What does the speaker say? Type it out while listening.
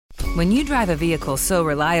When you drive a vehicle so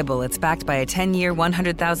reliable it's backed by a 10-year,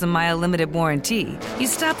 100,000-mile limited warranty, you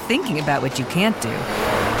stop thinking about what you can't do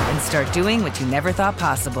and start doing what you never thought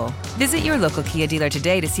possible. Visit your local Kia dealer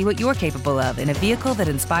today to see what you're capable of in a vehicle that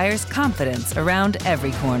inspires confidence around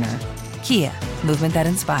every corner. Kia, movement that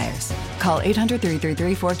inspires. Call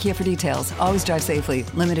 800-333-4KIA for details. Always drive safely.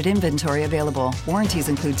 Limited inventory available. Warranties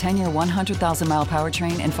include 10-year 100,000-mile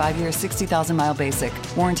powertrain and 5-year 60,000-mile basic.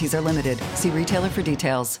 Warranties are limited. See retailer for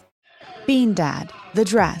details. Bean Dad, The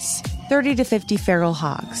Dress, 30 to 50 Feral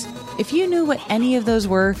Hogs. If you knew what any of those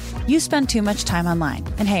were, you spend too much time online.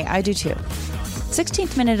 And hey, I do too.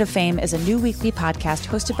 16th Minute of Fame is a new weekly podcast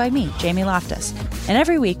hosted by me, Jamie Loftus. And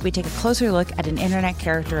every week we take a closer look at an internet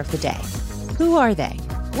character of the day. Who are they?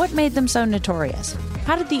 What made them so notorious?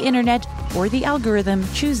 How did the internet or the algorithm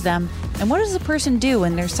choose them? And what does a person do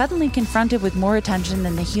when they're suddenly confronted with more attention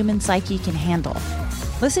than the human psyche can handle?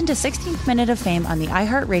 Listen to 16th Minute of Fame on the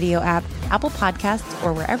iHeartRadio app, Apple Podcasts,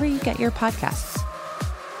 or wherever you get your podcasts.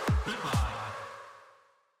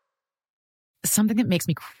 Something that makes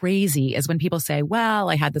me crazy is when people say, well,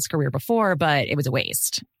 I had this career before, but it was a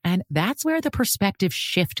waste. And that's where the perspective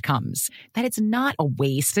shift comes, that it's not a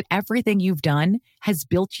waste, that everything you've done has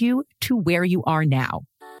built you to where you are now.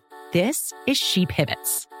 This is She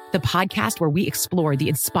Pivots, the podcast where we explore the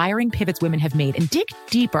inspiring pivots women have made and dig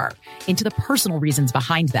deeper into the personal reasons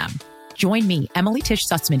behind them. Join me, Emily Tish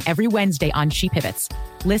Sussman, every Wednesday on She Pivots.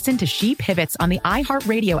 Listen to She Pivots on the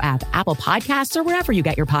iHeartRadio app, Apple Podcasts, or wherever you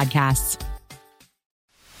get your podcasts.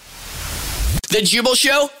 The Jubal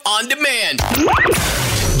Show on demand.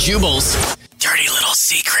 Jubal's dirty little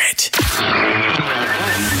secret.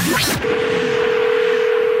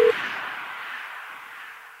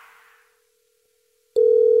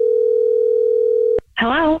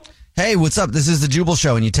 Hello. Hey, what's up? This is the Jubal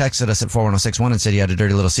Show, and you texted us at 41061 and said you had a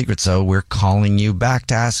dirty little secret, so we're calling you back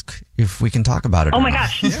to ask if we can talk about it. Oh, my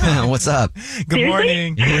gosh. Yeah. What's up? Good Seriously?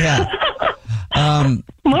 Morning. Yeah.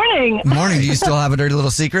 Morning. Morning. Do you still have a dirty little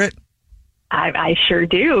secret? I sure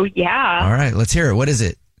do, yeah. All right, let's hear it. What is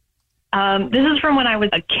it? This is from when I was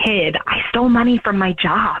a kid. I stole money from my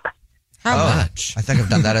job. How much? I think I've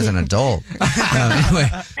done that as an adult. Anyway.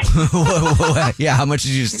 Yeah, how much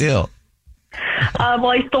did you steal? Well,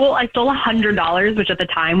 I stole $100, which at the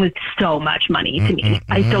time was so much money to me.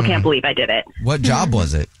 I still can't believe I did it. What job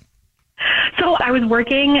was it? So I was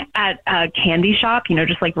working at a candy shop,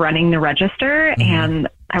 just like running the register, and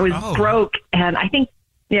I was broke, and I think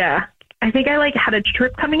I had a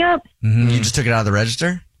trip coming up. Mm-hmm. You just took it out of the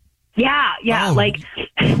register? Yeah.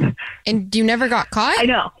 And you never got caught? I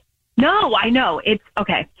know. No, I know. It's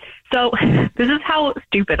okay. So this is how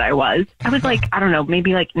stupid I was. I was like, I don't know,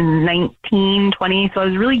 maybe like 19, 20. So I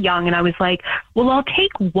was really young, and I was like, well, I'll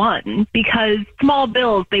take one because small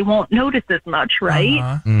bills, they won't notice as much, right?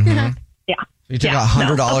 Mm-hmm. Yeah. You took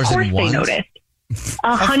 $100 in one? They noticed.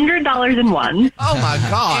 $100 in one. Oh my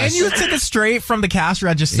gosh. And you took it straight from the cash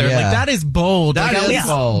register. Yeah. Like, that is bold. That is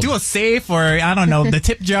bold. Do a safe or, I don't know, the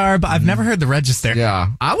tip jar, but I've never heard the register. Yeah.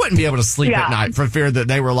 I wouldn't be able to sleep at night for fear that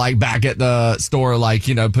they were like back at the store, like,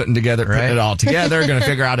 putting it all together, going to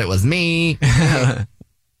figure out it was me.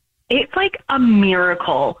 It's like a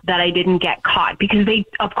miracle that I didn't get caught because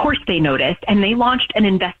of course they noticed, and they launched an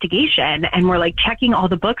investigation and were like checking all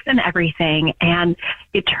the books and everything. And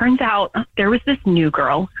it turns out there was this new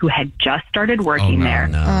girl who had just started working there.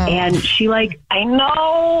 No. And she I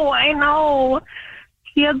know.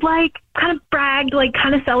 She had kind of bragged,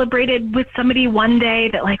 kind of celebrated with somebody one day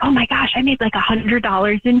that oh my gosh, I made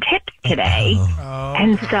 $100 in tips today.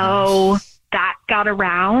 And so that got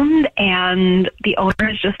around, and the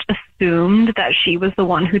owners just assumed that she was the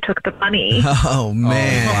one who took the money. Oh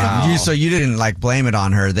man! Wow. So you didn't blame it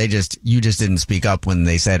on her. You just didn't speak up when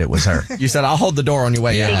they said it was her. You said, "I'll hold the door on your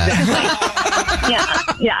way out."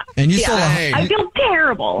 Yeah. And you stole. I feel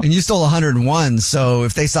terrible. And you stole 101. So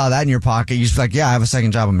if they saw that in your pocket, you just be like, "Yeah, I have a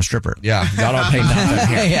second job. I'm a stripper." Yeah, y'all don't pay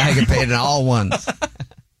nothing. Yeah, I can pay it all once.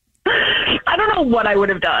 I don't know what I would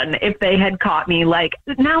have done if they had caught me.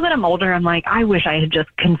 Now that I'm older, I'm I wish I had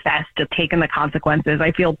just confessed to taking the consequences.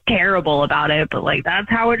 I feel terrible about it, but that's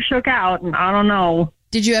how it shook out, and I don't know.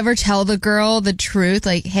 Did you ever tell the girl the truth?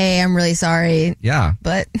 Hey, I'm really sorry. Yeah.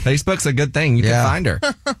 But Facebook's a good thing. You can find her.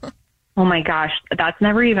 Oh my gosh, that's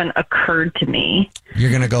never even occurred to me. You're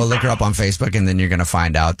going to go look her up on Facebook, and then you're going to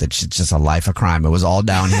find out that she's just a life of crime. It was all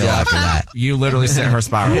downhill after that. You literally sent her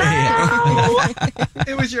spiral.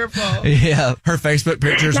 It was your fault. Yeah. Her Facebook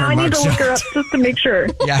picture's Now her I need to look her mugshot. up just to make sure.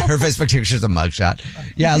 Yeah, her Facebook picture's a mugshot.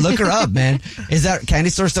 Yeah, look her up, man. Is that candy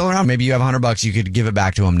store still around? Maybe you have $100. You could give it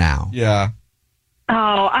back to him now. Yeah.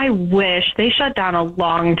 Oh, I wish. They shut down a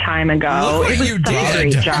long time ago. Look what you did.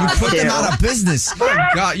 Great job, You put them out of business. Oh my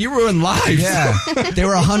God, you ruined lives. Yeah. They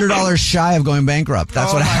were $100 shy of going bankrupt.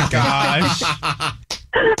 That's what happened. Gosh.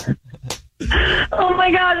 Oh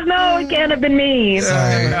my gosh, no, it can't have been me.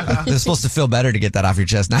 Sorry. They're supposed to feel better to get that off your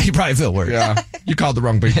chest. Now you probably feel worse. Yeah, you called the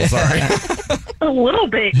wrong people. Sorry. A little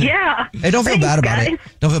bit, yeah. Hey, don't feel Thanks, bad about guys. it.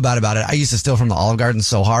 Don't feel bad about it. I used to steal from the Olive Garden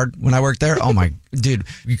so hard when I worked there. Oh my, dude,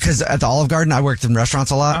 because at the Olive Garden, I worked in restaurants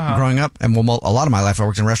a lot growing up. And a lot of my life I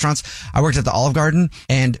worked in restaurants. I worked at the Olive Garden,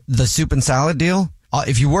 and the soup and salad deal.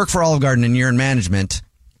 If you work for Olive Garden and you're in management,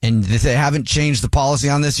 and if they haven't changed the policy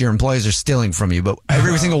on this, your employees are stealing from you. But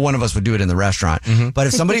every single one of us would do it in the restaurant. But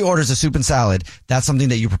if somebody orders a soup and salad, that's something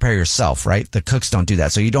that you prepare yourself, right? The cooks don't do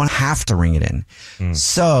that. So you don't have to ring it in.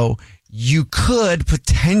 So you could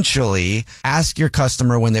potentially ask your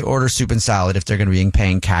customer when they order soup and salad if they're going to be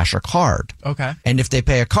paying cash or card. Okay. And if they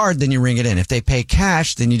pay a card, then you ring it in. If they pay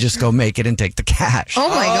cash, then you just go make it and take the cash. Oh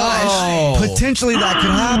my gosh. Potentially that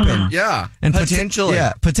could happen. Yeah, And potentially.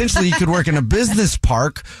 potentially you could work in a business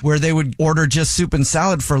park where they would order just soup and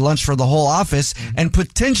salad for lunch for the whole office. And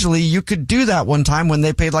potentially you could do that one time when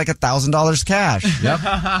they paid like $1,000 cash. Yep.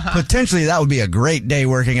 Potentially that would be a great day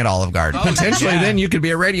working at Olive Garden. Potentially, then you could be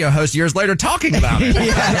a radio host years later talking about it.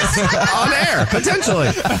 On air, potentially.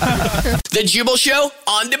 The Jubal Show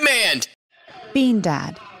on demand. Bean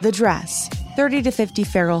Dad, The Dress, 30 to 50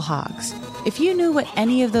 Feral Hogs. If you knew what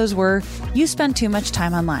any of those were, you spend too much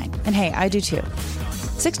time online. And hey, I do too.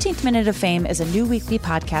 16th Minute of Fame is a new weekly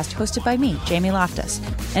podcast hosted by me, Jamie Loftus.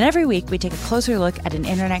 And every week we take a closer look at an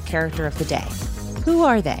internet character of the day. Who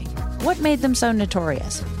are they? What made them so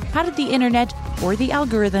notorious? How did the internet or the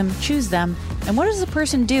algorithm choose them? And what does a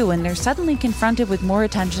person do when they're suddenly confronted with more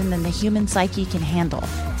attention than the human psyche can handle?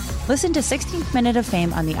 Listen to 16th Minute of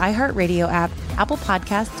Fame on the iHeartRadio app, Apple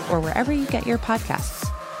Podcasts, or wherever you get your podcasts.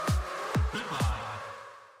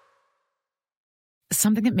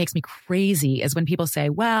 Something that makes me crazy is when people say,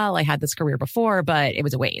 well, I had this career before, but it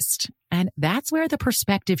was a waste. And that's where the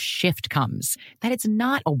perspective shift comes, that it's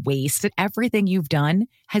not a waste, that everything you've done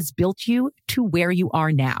has built you to where you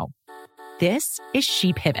are now. This is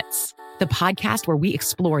She Pivots, the podcast where we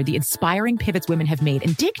explore the inspiring pivots women have made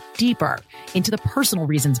and dig deeper into the personal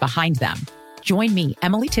reasons behind them. Join me,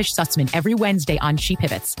 Emily Tish Sussman, every Wednesday on She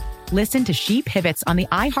Pivots. Listen to She Pivots on the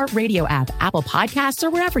iHeartRadio app, Apple Podcasts, or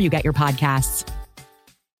wherever you get your podcasts.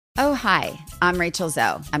 Oh, hi, I'm Rachel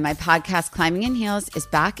Zoe, and my podcast, Climbing in Heels, is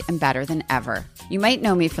back and better than ever. You might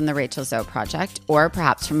know me from the Rachel Zoe Project, or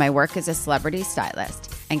perhaps from my work as a celebrity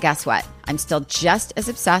stylist. And guess what? I'm still just as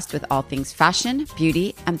obsessed with all things fashion,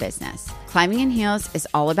 beauty, and business. Climbing in Heels is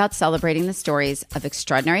all about celebrating the stories of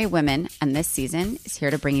extraordinary women, and this season is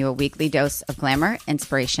here to bring you a weekly dose of glamour,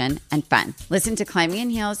 inspiration, and fun. Listen to Climbing in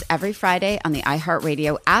Heels every Friday on the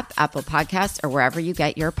iHeartRadio app, Apple Podcasts, or wherever you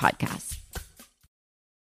get your podcasts.